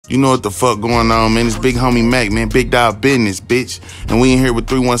You know what the fuck going on, man. It's Big Homie Mac, man. Big dog business, bitch. And we in here with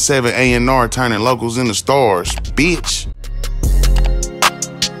 317 A&R turning locals into stars, bitch.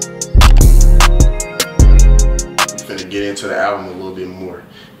 I'm finna get into the album a little bit more.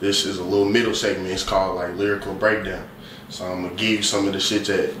 This is a little middle segment. It's called like Lyrical Breakdown. So I'm gonna give you some of the shit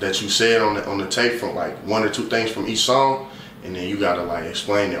that you said on the tape, from like one or two things from each song, and then you gotta like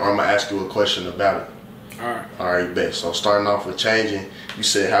explain it, or I'm gonna ask you a question about it. Alright, bet. So starting off with changing, you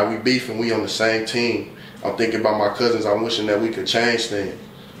said how we beefing, we on the same team. I'm thinking about my cousins, I'm wishing that we could change things.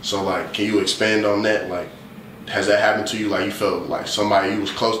 So like, can you expand on that? Like, has that happened to you? Like you felt like somebody you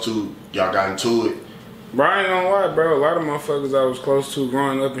was close to, y'all got into it? Bro, I ain't gonna lie, bro. A lot of motherfuckers I was close to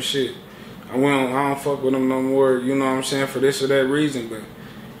growing up and shit, I don't fuck with them no more, you know what I'm saying, for this or that reason, but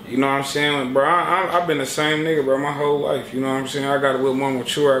you know what I'm saying? Like, bro, I've been the same nigga, bro, my whole life, you know what I'm saying? I got a little more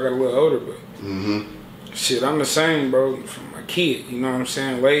mature, I got a little older, but shit, I'm the same, bro, from a kid, you know what I'm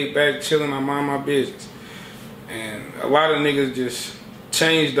saying? Laid back, chilling, I mind my business. And a lot of niggas just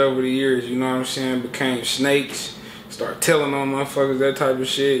changed over the years, you know what I'm saying? Became snakes, start telling on motherfuckers, that type of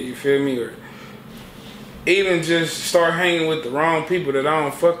shit, you feel me? Or even just start hanging with the wrong people that I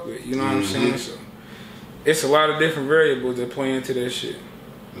don't fuck with, you know what I'm saying? So it's a lot of different variables that play into that shit.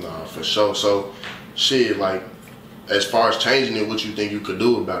 Nah, for sure. So shit, like, as far as changing it, what you think you could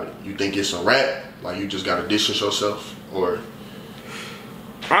do about it? You think it's a wrap? Like you just gotta distance yourself? Or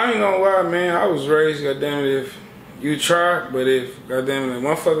I ain't gonna lie, man, I was raised, goddamn it, if you try, but if goddamn it,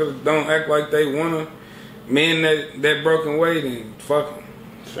 motherfuckers don't act like they wanna mend that broken way, then fuck them.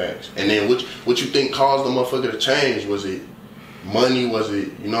 Facts. And then what you think caused the motherfucker to change? Was it money? Was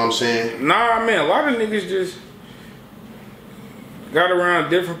it, you know what I'm saying? Nah, man, a lot of niggas just got around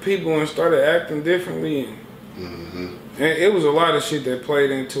different people and started acting differently, and it was a lot of shit that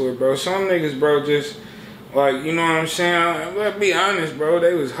played into it, bro. Some niggas, bro, just like, you know what I'm saying, let's be honest, bro,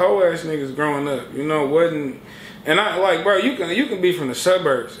 they was hoe ass niggas growing up, you know, wasn't. And I like, bro, you can be from the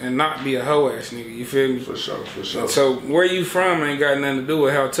suburbs and not be a hoe ass nigga, you feel me? For sure, for sure. So where you from ain't got nothing to do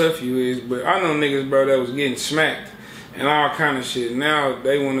with how tough you is, but I know niggas, bro, that was getting smacked and all kind of shit. Now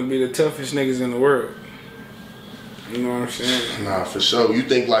they want to be the toughest niggas in the world. You know what I'm saying? Nah, for sure. You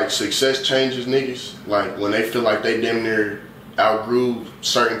think like success changes niggas? Like when they feel like they damn near outgrew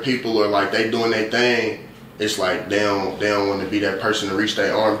certain people, or like they doing their thing, it's like they don't want to be that person to reach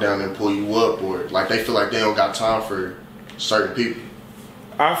their arm down and pull you up, or like they feel like they don't got time for certain people.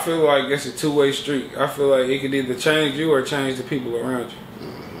 I feel like it's a two-way street. I feel like it could either change you or change the people around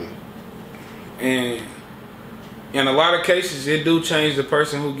you. And in a lot of cases, it do change the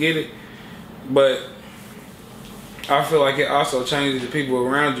person who get it, but I feel like it also changes the people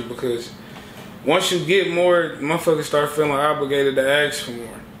around you, because once you get more, motherfuckers start feeling obligated to ask for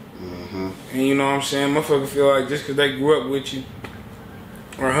more. And you know what I'm saying? Motherfuckers feel like just because they grew up with you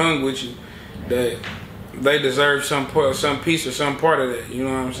or hung with you, that they deserve some piece or some part of that. You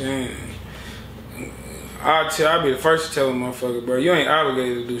know what I'm saying? I'll be the first to tell a motherfucker, bro, you ain't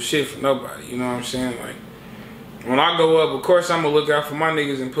obligated to do shit for nobody. You know what I'm saying? Like, when I go up, of course I'm gonna look out for my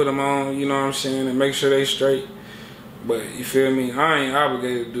niggas and put them on, you know what I'm saying, and make sure they straight. But you feel me? I ain't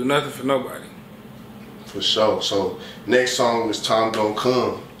obligated to do nothing for nobody. For sure. So next song is Time Gon'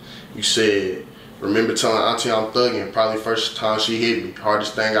 Come. You said, remember telling Auntie I'm thugging, probably first time she hit me.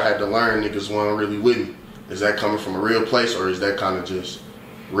 Hardest thing I had to learn, niggas weren't really with me. Is that coming from a real place, or is that kind of just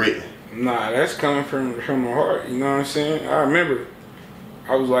written? Nah, that's coming from my heart, you know what I'm saying? I remember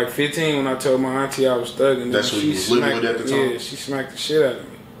I was like 15 when I told my auntie I was thugging. That's what you was living with at the time? Yeah, she smacked the shit out of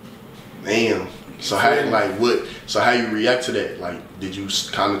me. Damn. So how you react to that? Like, did you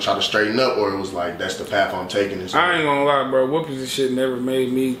kind of try to straighten up, or it was like, that's the path I'm taking? I ain't gonna lie, bro. Whoopings and shit never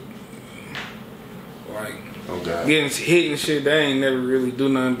made me, like, getting hit and shit. They ain't never really do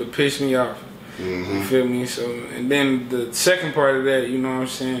nothing but piss me off. You feel me? So, and then the second part of that, you know what I'm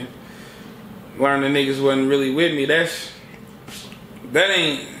saying, learning niggas wasn't really with me. That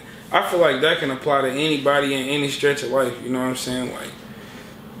ain't. I feel like that can apply to anybody in any stretch of life. You know what I'm saying? Like,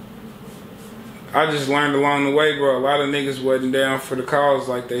 I just learned along the way, bro. A lot of niggas wasn't down for the cause,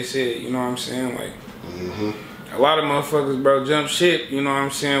 like they said. You know what I'm saying? Like, a lot of motherfuckers, bro, jump ship, you know what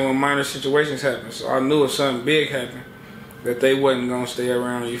I'm saying, when minor situations happen. So I knew if something big happened, that they wasn't gonna stay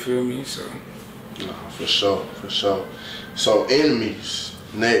around, you feel me? So no, for sure, for sure. So enemies,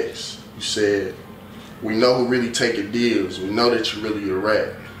 next. You said, we know who really taking deals. We know that you really a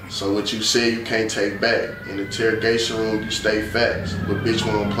rat. So what you said you can't take back. In the interrogation room, you stay facts. But bitch,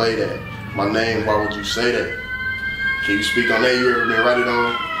 we don't play that. My name, why would you say that? Can you speak on that? You ever been writing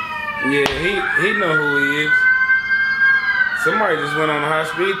on? Yeah, he know who he is. Somebody just went on a high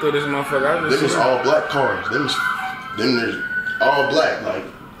speed through this motherfucker. Them is all black cars. Them is all black. Like,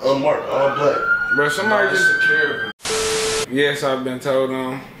 Unmarked, all black. Bro, somebody It's just... a caravan. Yes, I've been told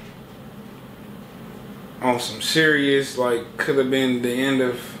on some serious, like, could have been the end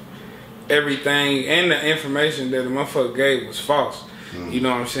of everything, and the information that the motherfucker gave was false. You know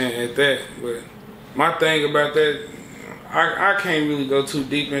what I'm saying, at that. But my thing about that, I can't really go too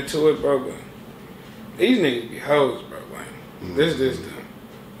deep into it, bro, but these niggas be hoes, bro. Like, this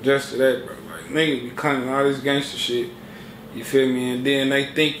just to that, bro. Like, niggas be cunning all this gangster shit. You feel me? And then they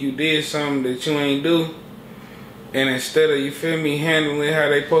think you did something that you ain't do. And instead of, you feel me, handling it how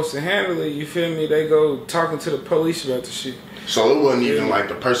they supposed to handle it, you feel me, they go talking to the police about the shit. So it wasn't even like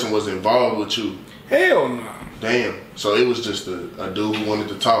the person was involved with you? Hell no. Damn. So it was just a dude who wanted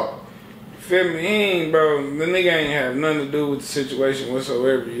to talk? You feel me? He ain't, bro, the nigga ain't have nothing to do with the situation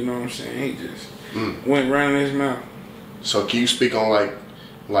whatsoever, you know what I'm saying? He just went running his mouth. So can you speak on like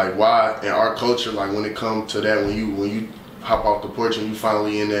why in our culture, like when it comes to that, when you hop off the porch and you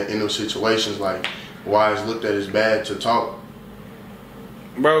finally in those situations, like why it's looked at as bad to talk?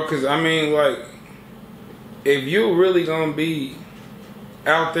 Bro, cause I mean, like, if you really gonna be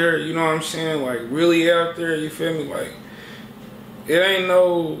out there, you know what I'm saying, like really out there, you feel me, like it ain't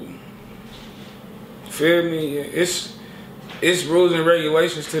no, feel me, it's rules and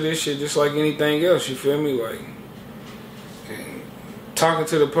regulations to this shit just like anything else, you feel me, like, and talking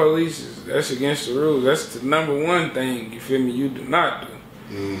to the police, that's against the rules. That's the number one thing, you feel me, you do not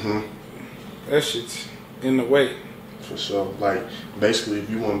do. That shit's in the way. For sure. Like, basically, if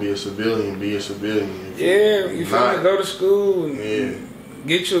you want to be a civilian, be a civilian. Yeah, you feel me? Go to school and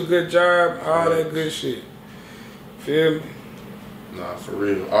get you a good job, all that good shit. Feel me? Nah, for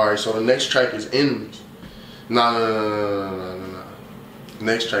real. Alright, so the next track is Enemies. Nah.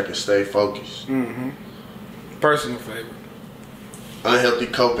 Next track is Stay Focused. Personal favorite. Unhealthy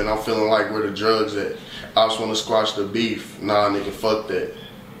coping, I'm feeling like where the drugs at. I just want to squash the beef. Nah, nigga, fuck that.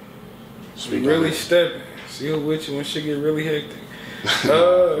 Speak really stepping. See who with you when shit get really hectic.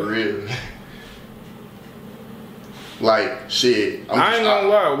 For real. Like, shit. I ain't gonna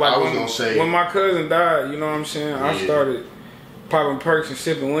lie. Like, I was gonna say, when my cousin died, you know what I'm saying? Yeah. I started popping perks and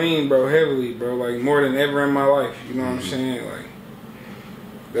sipping lean, bro, heavily, bro. Like, more than ever in my life. You know what I'm saying? Like,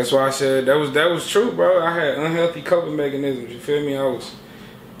 that's why I said that was true, bro. I had unhealthy coping mechanisms. You feel me? I was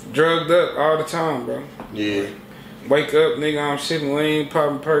drugged up all the time, bro. Yeah. Wake up, nigga, I'm sipping lean,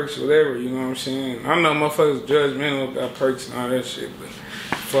 popping perks, whatever, you know what I'm saying? I know motherfuckers judgmental about perks and all that shit, but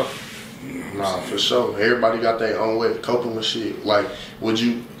fuck. You know nah, for sure. Everybody got their own way of coping with shit. Like, would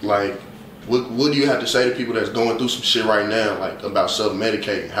you, like, what do you have to say to people that's going through some shit right now, like, about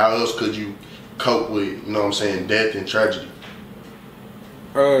self-medicating? How else could you cope with, you know what I'm saying, death and tragedy?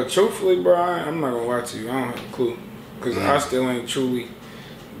 Truthfully, bro, I'm not gonna lie to you. I don't have a clue. Because I still ain't truly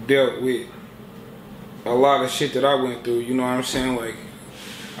dealt with a lot of shit that I went through, you know what I'm saying? Like,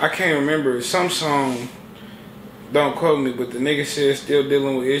 I can't remember some song, don't quote me, but the nigga said still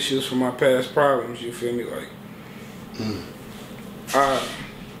dealing with issues from my past problems, you feel me? Like,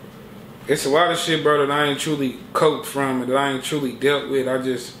 it's a lot of shit, bro, that I ain't truly coped from and that I ain't truly dealt with. I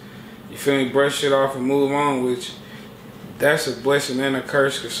just, you feel me, brush shit off and move on, which that's a blessing and a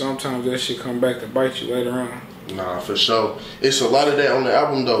curse, because sometimes that shit come back to bite you later on. Nah, for sure. It's a lot of that on the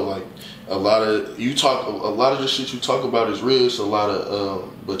album, though, like, a lot of the shit you talk about is real. It's a lot of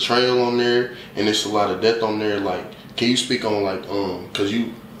betrayal on there, and it's a lot of death on there. Like, can you speak on, like, cause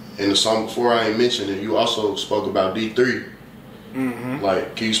you in the song before I ain't mentioned it, you also spoke about D3.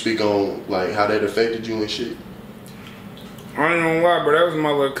 Like, can you speak on like how that affected you and shit? I ain't gonna lie, but that was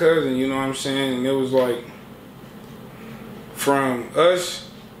my little cousin, you know what I'm saying? And it was like, from us,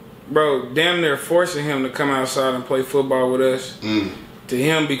 bro, damn near forcing him to come outside and play football with us. To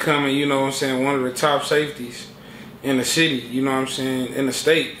him becoming, you know what I'm saying, one of the top safeties in the city, you know what I'm saying, in the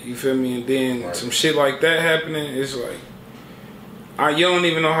state, you feel me? And then some shit like that happening, it's like, you don't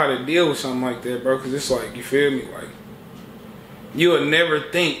even know how to deal with something like that, bro, because it's like, you feel me, like, you would never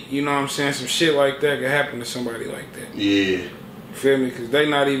think, you know what I'm saying, some shit like that could happen to somebody like that. Yeah. You feel me? Because they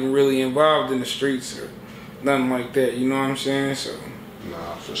not even really involved in the streets or nothing like that, you know what I'm saying? So.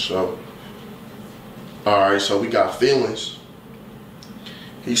 Nah, for sure. Alright, so we got Feelings.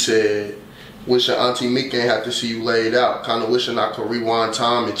 He said, wishing Auntie Meek ain't have to see you laid out. Kind of wishing I could rewind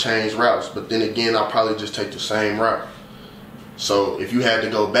time and change routes. But then again, I'll probably just take the same route. So if you had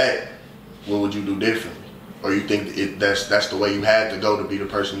to go back, what would you do differently? Or you think that's the way you had to go to be the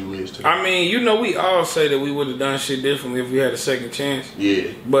person you is today? I mean, you know, we all say that we would have done shit differently if we had a second chance.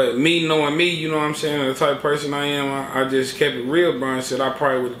 Yeah. But me knowing me, you know what I'm saying, and the type of person I am, I just kept it real, bro, and said I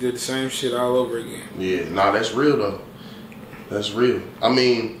probably would have did the same shit all over again. Yeah, nah, that's real though. That's real. I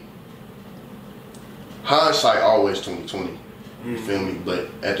mean, hindsight always 20/20. You feel me? But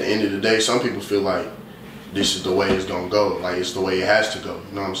at the end of the day, some people feel like this is the way it's gonna go. Like it's the way it has to go.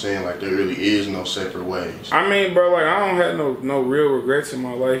 You know what I'm saying? Like there really is no separate ways. I mean, bro, like I don't have no real regrets in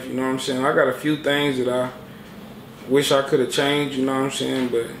my life. You know what I'm saying? I got a few things that I wish I could have changed. You know what I'm saying?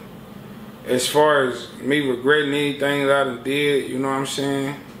 But as far as me regretting anything that I done did, you know what I'm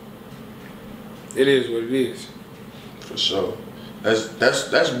saying? It is what it is. For sure.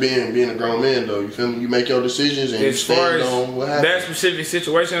 That's being a grown man though. You feel me? You make your decisions and you stand on what happened. That specific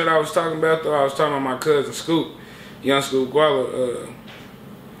situation that I was talking about though, I was talking about my cousin Scoop, young Scoop Guala.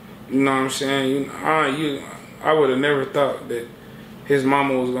 You know what I'm saying? I would have never thought that his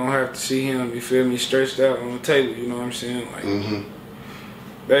mama was gonna have to see him. You feel me? Stretched out on the table. You know what I'm saying? Like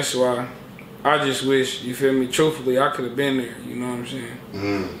that's why. I just wish, you feel me, truthfully, I could have been there, you know what I'm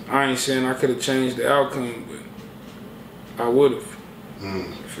saying? I ain't saying I could have changed the outcome, but I would have. You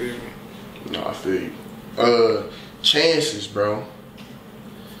feel me? No, I feel you. Chances, bro.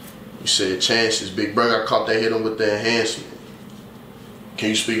 You said chances. Big brother, I caught that hit him with the enhancement. Can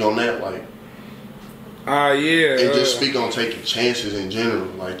you speak on that? Like, yeah. And just speak on taking chances in general.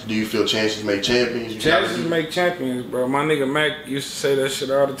 Like, do you feel chances make champions? Chances make champions, bro. My nigga Mac used to say that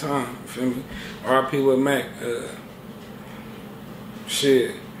shit all the time. You feel me? R.I.P. with Mac.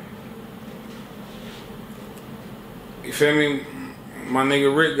 Shit. You feel me? My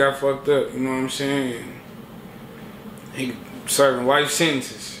nigga Rick got fucked up. You know what I'm saying? He serving life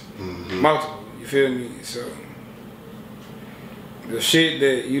sentences. Multiple. You feel me? So the shit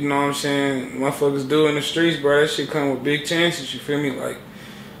that, you know what I'm saying, motherfuckers do in the streets, bro, that shit come with big chances, you feel me? Like,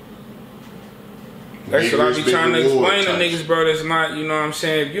 that's what I be trying to explain to niggas, bro, that's not, you know what I'm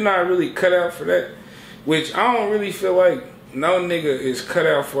saying, if you're not really cut out for that, which I don't really feel like no nigga is cut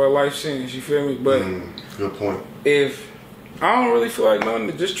out for a life sentence, you feel me? But good point. If I don't really feel like no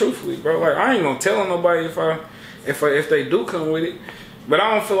nigga, just truthfully, bro, like I ain't gonna tell nobody if they do come with it. But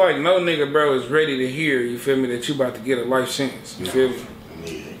I don't feel like no nigga, bro, is ready to hear, you feel me, that you about to get a life sentence. You feel me?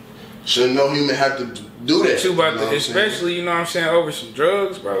 Yeah. Shouldn't no human have to do that. You about to, especially, you know what I'm saying, over some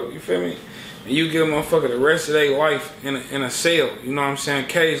drugs, bro, you feel me? And you give a motherfucker the rest of their life in a cell, you know what I'm saying,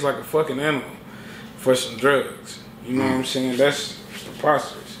 caged like a fucking animal for some drugs. You know what I'm saying? That's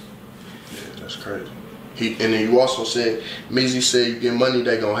preposterous. Yeah, that's crazy. And then you also said, Meezy said you get money,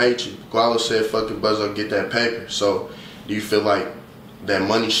 they gonna hate you. Guala said, fuck it, buzz up, get that paper. So, do you feel like that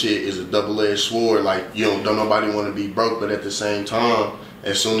money shit is a double-edged sword? Like, you don't nobody want to be broke, but at the same time,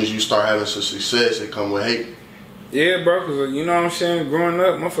 as soon as you start having some success, it come with hate. Yeah, bro, because you know what I'm saying? Growing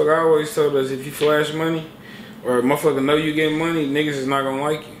up, motherfucker always told us if you flash money or motherfucker know you get money, niggas is not going to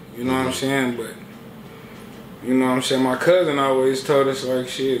like you. You know what I'm saying? But, you know what I'm saying? My cousin always told us, like,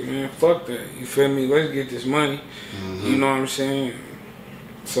 shit, man, fuck that. You feel me? Let's get this money. You know what I'm saying?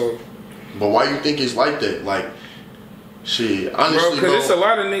 So. But why you think it's like that? Like, shit, honestly, bro, because it's a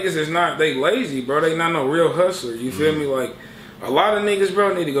lot of niggas that's not, they lazy, bro. They not no real hustler. You feel me? Like, a lot of niggas,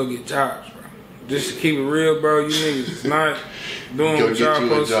 bro, need to go get jobs, bro. Just to keep it real, bro. You niggas is not doing what y'all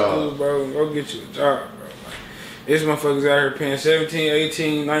supposed to do, bro. Go get you a job, bro. Like, this motherfuckers out here paying $17,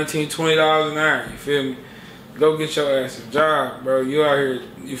 $18, $19, $20 an hour. You feel me? Go get your ass a job, bro. You out here,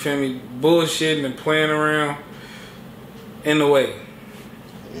 you feel me, bullshitting and playing around in the way.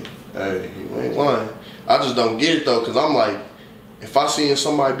 Hey, you ain't lying. I just don't get it though, because I'm like, if I see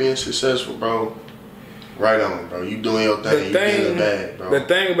somebody being successful, bro, right on, bro. You doing your thing, you getting the bag, bro. The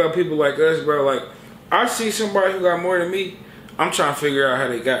thing about people like us, bro, like, I see somebody who got more than me, I'm trying to figure out how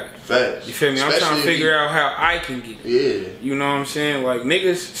they got it. Facts. You feel me? I'm trying to figure out how I can get it. Yeah. You know what I'm saying? Like,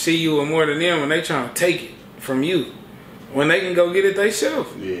 niggas see you with more than them and they trying to take it from you when they can go get it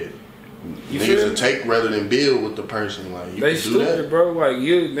themselves. Yeah. Niggas will take rather than build with the person. Like, you they can stupid, do that, bro. Like,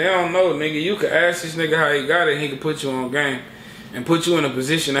 they don't know, nigga. You could ask this nigga how he got it and he could put you on game and put you in a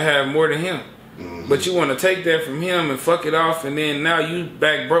position to have more than him. But you want to take that from him and fuck it off, and then now you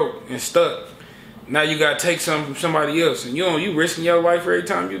back broke and stuck. Now you got to take something from somebody else, and you risking your life every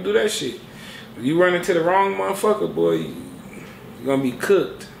time you do that shit. If you run into the wrong motherfucker, boy, you're going to be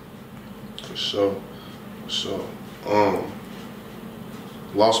cooked. For sure.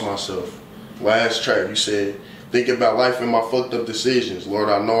 Lost myself. Last track, you said, think about life and my fucked up decisions. Lord,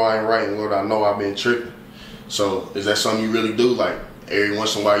 I know I ain't right, and Lord, I know I've been tripping. So, is that something you really do? Like, every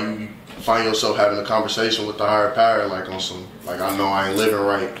once in a while, you find yourself having a conversation with the higher power, like on some, like, I know I ain't living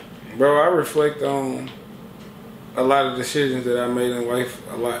right. Bro, I reflect on a lot of decisions that I made in life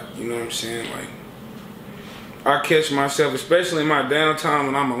a lot. You know what I'm saying? Like, I catch myself, especially in my downtime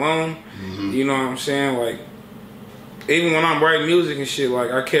when I'm alone. You know what I'm saying? Like, even when I'm writing music and shit,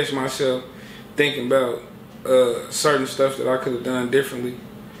 like, I catch myself thinking about certain stuff that I could have done differently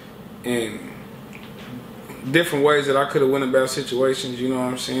and different ways that I could have went about situations, you know what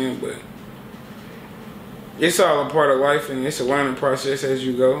I'm saying? But it's all a part of life, and it's a learning process as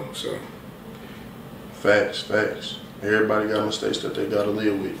you go, so. Facts. Everybody got mistakes that they gotta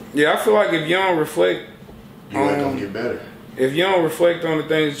live with. Yeah, I feel like if you don't reflect, you ain't gonna get better. If you don't reflect on the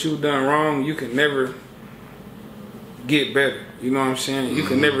things that you've done wrong, you can never get better. You know what I'm saying? You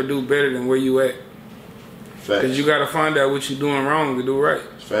can never do better than where you at. Facts. Because you got to find out what you're doing wrong to do right.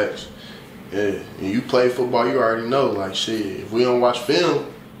 Facts. Yeah, and you play football, you already know. Like, shit, if we don't watch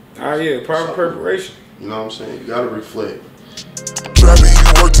film. Oh, yeah, proper preparation. You know what I'm saying? You got to reflect. Trapping,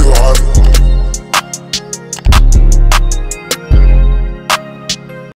 you work too hard.